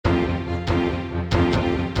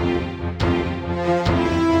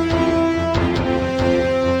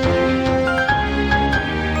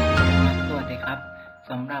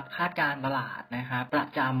คาดการณ์ตลาดนะครับประ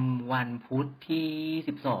จำวันพุธที่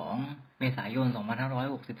 12 เมษายน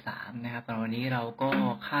 2563 นะครับสำหรับวันนี้เราก็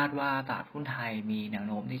คาดว่าตลาดหุ้นไทยมีแนว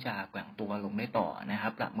โน้มที่จะแกว่งตัวลงได้ต่อนะครั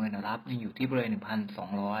บประเมินแนวรับยังอยู่ที่บริเวณ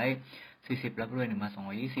 1,240 และบริเวณ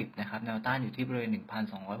 1,220 นะครับแนวต้านอยู่ที่บริเวณ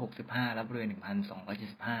 1,265 และบริเวณ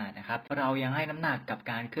 1,275 นะครับเรายังให้น้ำหนักกับ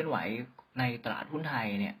การเคลื่อนไหวในตลาดหุ้นไทย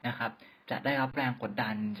เนี่ยนะครับจะได้รับแรงกดดั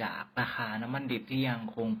นจากราคาน้ำมันดิบที่ยัง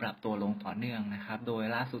คงปรับตัวลงต่อเนื่องนะครับโดย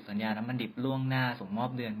ล่าสุดสัญญาน้ำมันดิบล่วงหน้าส่งมอ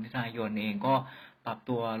บเดือนมิถุนายนเองก็ปรับ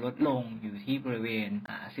ตัวลดลงอยู่ที่บริเวณ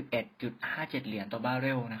 11.57 เหรียญต่อบาร์เร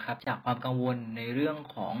ลนะครับจากความกังวลในเรื่อง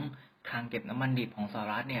ของคลังเก็บน้ำมันดิบของสห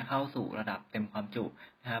รัฐเนี่ยเข้าสู่ระดับเต็มความจุ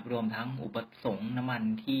นะครับรวมทั้งอุปสงค์น้ำมัน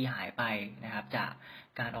ที่หายไปนะครับจาก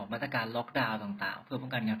การออกมาตรการล็อกดาวน์ต่างๆเพื่อป้อ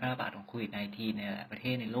งกันการแพร่ระบาดของโควิด -19 ในหลายประเท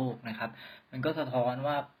ศในโลกนะครับมันก็สะท้อน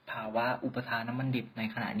ว่าภาวะอุปทานน้ำมันดิบใน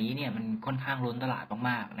ขณะนี้เนี่ยมันค่อนข้างล้นตลาด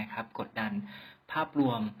มากๆนะครับกดดันภาพร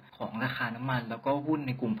วมของราคาน้ำมันแล้วก็หุ้นใ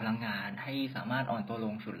นกลุ่มพลังงานให้สามารถอ่อนตัวล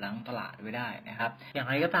งฉุดรั้งตลาดไว้ได้นะครับอย่าง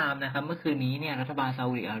ไรก็ตามนะครับเมื่อคืนนี้เนี่ยรัฐบาลซา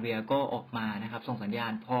อุดิอาระเบียก็ออกมานะครับส่งสัญญา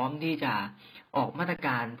ณพร้อมที่จะออกมาตรก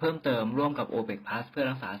ารเพิ่มเติมร่วมกับ OPEC Plus เพื่อ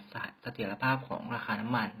รักษาเสถียรภาพของราคาน้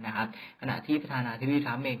ำมันนะครับขณะที่ประธานาธิบดีท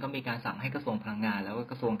รัมป์เองก็มีการสั่งให้กระทรวงพลังงานแล้วก็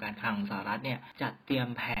กระทรวงการคลังสหรัฐเนี่ยจัดเตรียม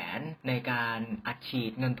แผนในการอัดฉี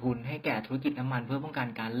ดเงินทุนให้แก่ธุรกิจน้ำมันเพื่อป้องกัน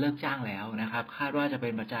การเลิกจ้างแล้วนะครับคาดว่าจะเป็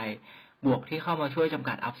นปัจจัยบวกที่เข้ามาช่วยจำ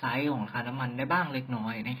กัดอัพไซด์ของราคาน้ำมันได้บ้างเล็กน้อ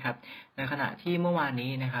ยนะครับในขณะที่เมื่อวาน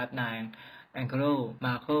นี้นะครับนายแองเกโล ม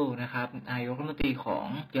าเคิลนะครับนายกรัฐมนตรีของ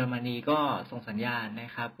เยอรมนีก็ส่งสัญญาณน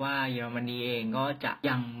ะครับว่าเยอรมนีเองก็จะ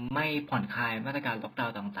ยังไม่ผ่อนคลายมาตรการล็อกดาว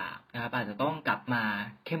น์ต่างๆนะครับอาจจะต้องกลับมา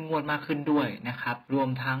เข้มงวดมากขึ้นด้วยนะครับรวม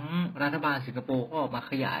ทั้งรัฐบาลสิงคโปร์ก็ออกมา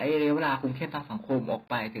ขยายระยะเวลาคุมเข้มทางสังคมออก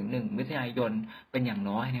ไปถึง1 มิถุนายนเป็นอย่าง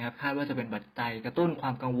น้อยนะครับคาดว่าจะเป็นปัจจัยกระตุ้นคว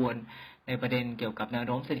ามกังวลในประเด็นเกี่ยวกับแนวโ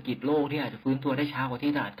น้มเศรษฐกิจโลกที่อาจจะฟื้นตัวได้ช้ากว่า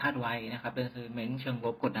ที่ตลาดคาดไว้นะครับเป็นเซนติเมนต์เชิงล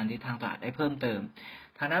บกดดันทิศทางตลาดได้เพิ่มเติม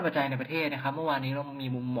ทางด้านปัจจัยในประเทศนะครับเมื่อวานนี้เรามี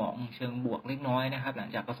มุมมองเชิงบวกเล็กน้อยนะครับหลัง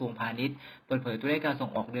จากกระทรวงพาณิชย์เปิดเผยตัวเลขการส่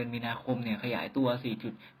งออกเดือนมีนาคมเนี่ยขยายตัว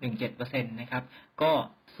 4.17% นะครับก็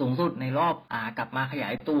สูงสุดในรอบกลับมาขยา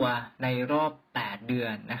ยตัวในรอบ8เดือ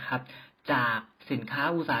นนะครับจากสินค้า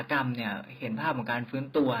อุตสาหกรรมเนี่ยเห็นภาพของการฟื้น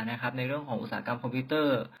ตัวนะครับในเรื่องของอุตสาหกรรมคอมพิวเตอ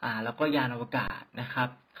ร์แล้วก็ยานอวกาศนะครับ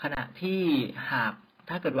ขณะที่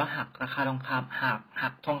ถ้าเกิดว่าหักราคาทองคำหั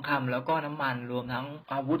กทองคำแล้วก็น้ำมันรวมทั้ง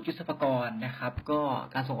อาวุธยุทโธปกรณ์นะครับก็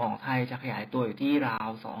การส่งออกไทยจะขยายตัวอยู่ที่ราว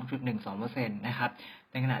 2.12% นะครับ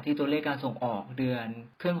ในขณะที่ตัวเลขการส่งออกเดือน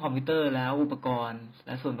เครื่องคอมพิวเตอร์แล้วอุปกรณ์แ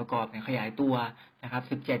ละส่วนประกอบเนี่ยขยายตัวนะครับ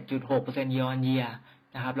 17.6% year on year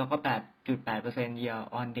นะครับแล้วก็ 8.8% year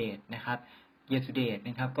on date นะครับ year to date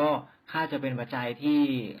นะครับก็ค่าจะเป็นปัจจัยที่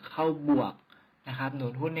เข้าบวกนะครับหนุ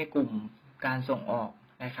นหุ้นในกลุ่มการส่งออก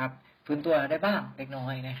นะครับฟื้นตัวได้บ้างเล็กน้อ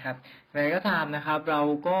ยนะครับอะไรก็ตามนะครับเรา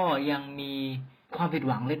ก็ยังมีความผิด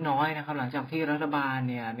หวังเล็กน้อยนะครับหลังจากที่รัฐบาล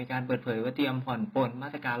เนี่ยมีการเปิดเผยว่าเตรียมผ่อนปลนมา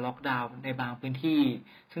ตรการล็อกดาวน์ในบางพื้นที่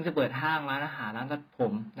ซึ่งจะเปิดห้างร้านอาหารร้านตัดผ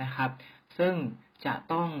มนะครับซึ่งจะ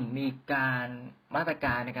ต้องมีการมาตรก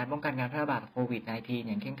ารในการป้องกันการแพร่ระบาดโควิด -19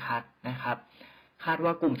 อย่างเคร่งครัดนะครับคาดว่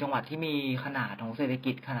ากลุ่มจังหวัดที่มีขนาดของเศรษฐ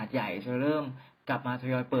กิจขนาดใหญ่จะเริ่มกลับมาท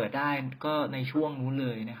ยอยเปิดได้ก็ในช่วงนู้นเล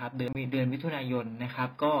ยนะครับเดือนมิถุนายนนะครั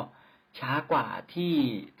บก็ช้ากว่าที่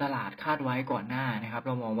ตลาดคาดไว้ก่อนหน้านะครับเ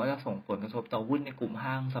รามองว่าจะส่งผลกระทบต่อหุ้นในกลุ่ม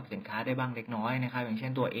ห้างสรรพสินค้าได้บ้างเล็กน้อยนะครับอย่างเช่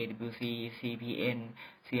นตัว AWC CPN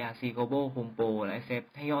CRC Global Home Pro และ SF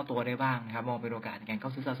ให้ย่อตัวได้บ้างนะครับมองเป็นโอกาสในการเข้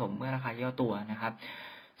าซื้อสะสมเมื่อราคาย่อตัวนะครับ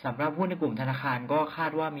สำหรับหุ้นในกลุ่มธนาคารก็คา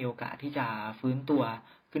ดว่ามีโอกาสที่จะฟื้นตัว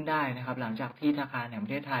ขึ้นได้นะครับหลังจากที่ธนาคารแห่งปร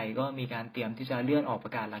ะเทศไทยก็มีการเตรียมที่จะเลื่อนออกปร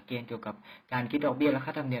ะกาศหลักเกณฑ์เกี่ยวกับการคิดดอกเบี้ยและค่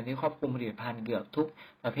าธรรมเนียมที่ครอบคลุมผลิตภัณฑ์เกือบทุก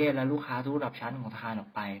ประเภทและลูกค้าทุกระดับชั้นของธนาคารออก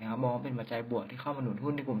ไปนะครับมองเป็นปัจจัยบวกที่เข้ามาหนุน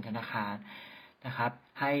หุ้นในกลุ่มธนาคารนะครับ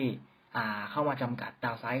ให้เข้ามาจำกัดด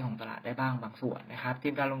าวไซด์ของตลาดได้บ้างบางส่วนนะครับที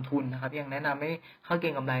มการลงทุนนะครับยังแนะนำให้เข้าเก็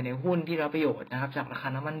งกำไรในหุ้นที่รับประโยชน์นะครับจากราคา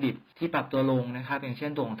น้ำมันดิบที่ปรับตัวลงนะครับอย่างเช่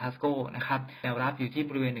นตัวของ Tasco นะครับแนวรับอยู่ที่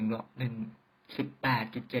บริเวณ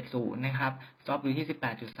18.70 นะครับสต็อปอยู่ที่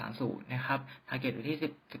 18.30 นะครับทาร์เก็ตอยู่ที่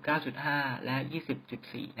 19.5 และ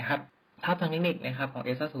 20.4 นะครับภาพทางเทคนิคนะครับของ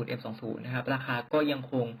S50 M20 นะครับราคาก็ยัง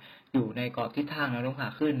คงอยู่ในกรอบทิศทางแนวโน้มขา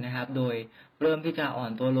ขึ้นนะครับโดยเริ่มที่จะอ่อ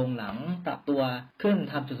นตัวลงหลังปรับตัวขึ้น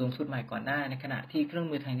ทำจุดสูงสุดใหม่ก่อนหน้าในขณะที่เครื่อง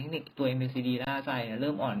มือทางเทคนิคตัว MACD ล่าใจเ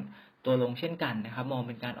ริ่มอ่อนตัวลงเช่นกันนะครับมองเ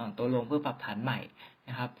ป็นการอ่อนตัวลงเพื่อปรับฐานใหม่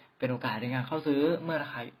นะครับเป็นโอกาสในการเข้าซื้อเมื่อรา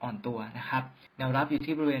คาอ่อนตัวนะครับแนวรับอยู่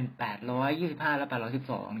ที่บริเวณ825และ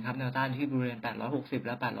812นะครับแนวต้านอยู่ที่บริเวณ860แ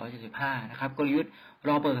ละ875นะครับกลยุทธ์ร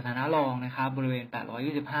อเปิดสถานะรองนะครับบริเวณ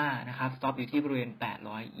825นะครับสต็อปอยู่ที่บริเวณ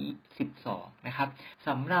822นะครับส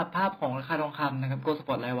ำหรับภาพของราคาทองคำนะครับโกลด์สป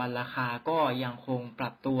อร์ตรายวันราคาก็ยังคงปรั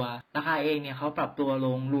บตัวราคาเองเนี่ยเขาปรับตัวล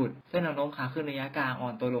งหลุดเส้นแนวโน้มขาขึ้นระยะกลางอ่อ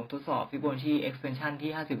นตัวลงทดสอบฟิโบนัชชี extension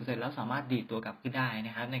ที่ 50% แล้วสามารถดีดตัวกลับขึ้นได้น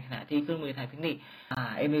ะครับในขณะที่เครื่องมือทางเทคนิค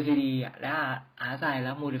MACD และ RSI แล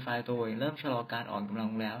ะ Modify ตัวเริ่มชะลอการอ่อนกำลัง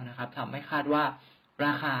ลงแล้วนะครับทำให้คาดว่าร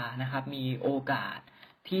าคานะครับมีโอกาส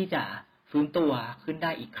ที่จะฟื้นตัวขึ้นไ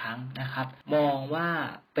ด้อีกครั้งนะครับมองว่า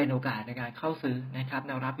เป็นโอกาสในการเข้าซื้อนะครับแ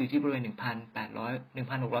นวรับอยู่ที่บริเวณ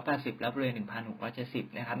 1,680 และบริเวณ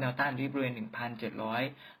 1,670 นะครับแนวต้านอยู่ที่บริเวณ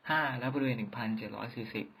 1,705 และบริเวณ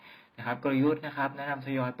 1,740 นะครับกลยุทธ์นะครับแนะนำท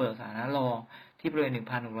ยอยเปิดสถานะรองที่บริเวณ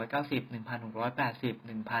 1,690 1,680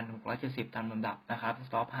 1,670 ตามลำดับนะครับส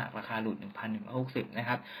ต็อปหากราคาหลุด 1,160 นะ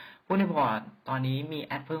ครับหุ้นในพอร์ตตอนนี้มีแ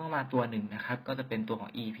อดเพิ่มเข้ามาตัวหนึ่งนะครับก็จะเป็นตัวขอ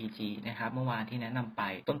ง EPG นะครับเมื่อวานที่แนะนำไป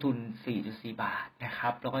ต้นทุน 4.4 บาทนะครั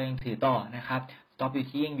บแล้วก็ยังถือต่อนะครับสต็อปอยู่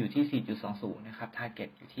ที่ยังอยู่ที่ 4.20 นะครับทาร์เก็ต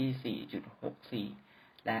อยู่ที่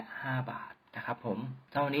 4.64 และ 5 บาทนะครับผม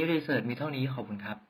สำหรับวันนี้รีเสิร์ชมีเท่านี้ขอบคุณครับ